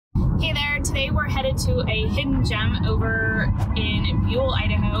today we're headed to a hidden gem over in Buell,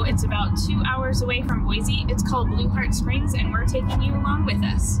 Idaho. It's about 2 hours away from Boise. It's called Blue Heart Springs, and we're taking you along with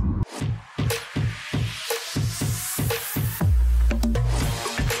us.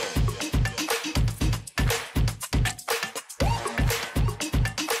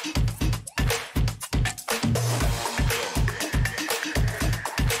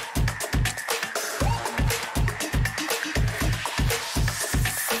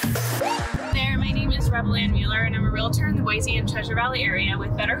 Rebelann-Mueller, and I'm a realtor in the Boise and Treasure Valley area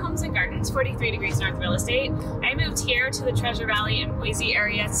with Better Homes and Gardens, 43 Degrees North Real Estate. I moved here to the Treasure Valley and Boise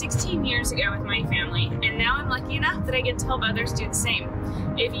area 16 years ago with my family, and now I'm lucky enough that I get to help others do the same.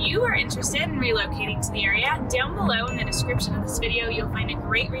 If you are interested in relocating to the area, down below in the description of this video, you'll find a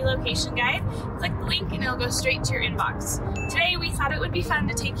great relocation guide. Click the link and it'll go straight to your inbox. Today, we thought it would be fun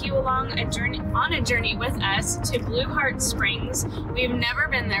to take you along on a journey with us to Blue Heart Springs. We've never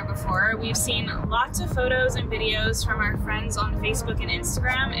been there before. We've seen lots of photos and videos from our friends on Facebook and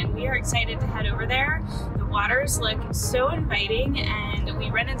Instagram, and we are excited to head over there. The waters look so inviting, and we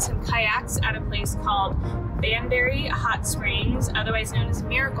rented some kayaks at a place called Banbury Hot Springs, otherwise known as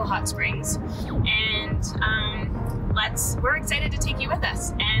Miracle Hot Springs, and we're excited to take you with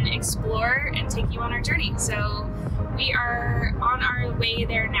us and explore and take you on our journey. So we are on our way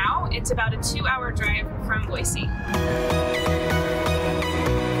there now. It's about a 2-hour drive from Boise.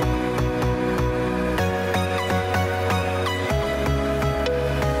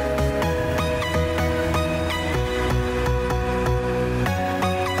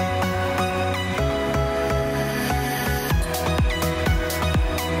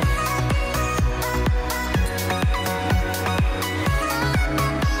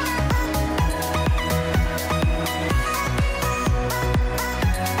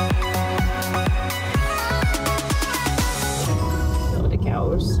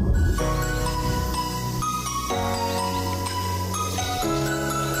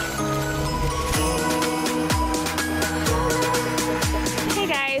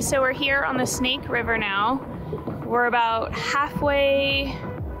 So we're here on the Snake River now. We're about halfway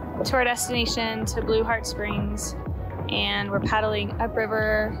to our destination, to Blue Heart Springs, and we're paddling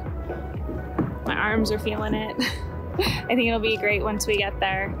upriver. My arms are feeling it. I think it'll be great once we get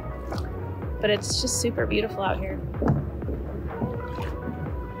there, but it's just super beautiful out here.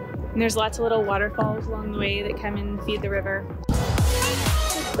 And there's lots of little waterfalls along the way that come and feed the river.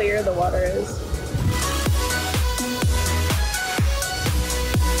 How clear the water is.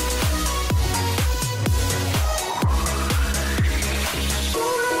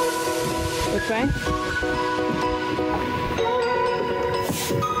 Which way?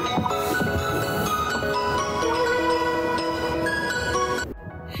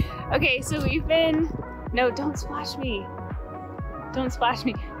 Okay, so we've been... No, don't splash me. Don't splash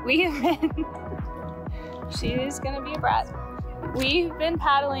me. We have been... She's gonna be a brat. We've been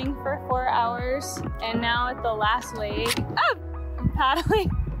paddling for 4 hours, and now at the last leg... Oh! I'm paddling.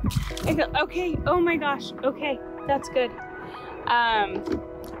 I feel... Okay, oh my gosh. Okay, that's good.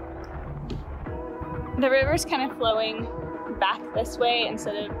 The river's kind of flowing back this way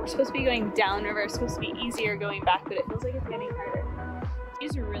instead of, we're supposed to be going downriver. It's supposed to be easier going back, but it feels like it's getting harder.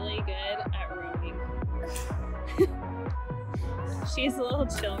 She's really good at rowing. She's a little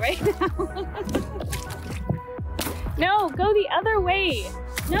chill right now. No, go the other way.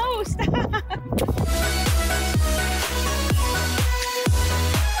 No, stop.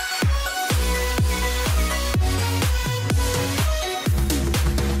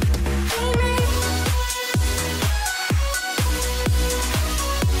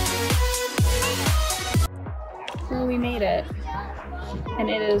 We made it, and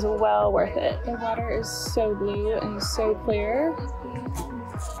it is well worth it. The water is so blue and so clear.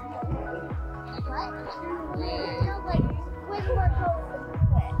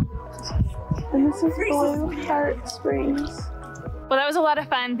 And this is Blue Heart Springs. Well, that was a lot of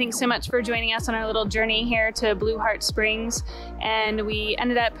fun. Thanks so much for joining us on our little journey here to Blue Heart Springs. And we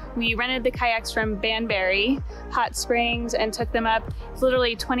rented the kayaks from Banbury Hot Springs and took them up. It's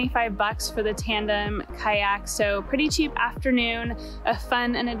literally 25 bucks for the tandem kayak. So pretty cheap afternoon of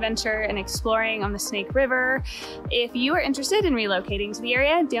fun and adventure and exploring on the Snake River. If you are interested in relocating to the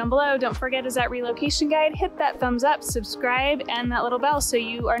area, down below, don't forget is that relocation guide. Hit that thumbs up, subscribe, and that little bell so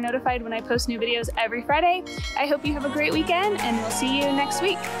you are notified when I post new videos every Friday. I hope you have a great weekend, and we'll see you next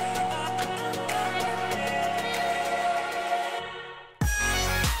week.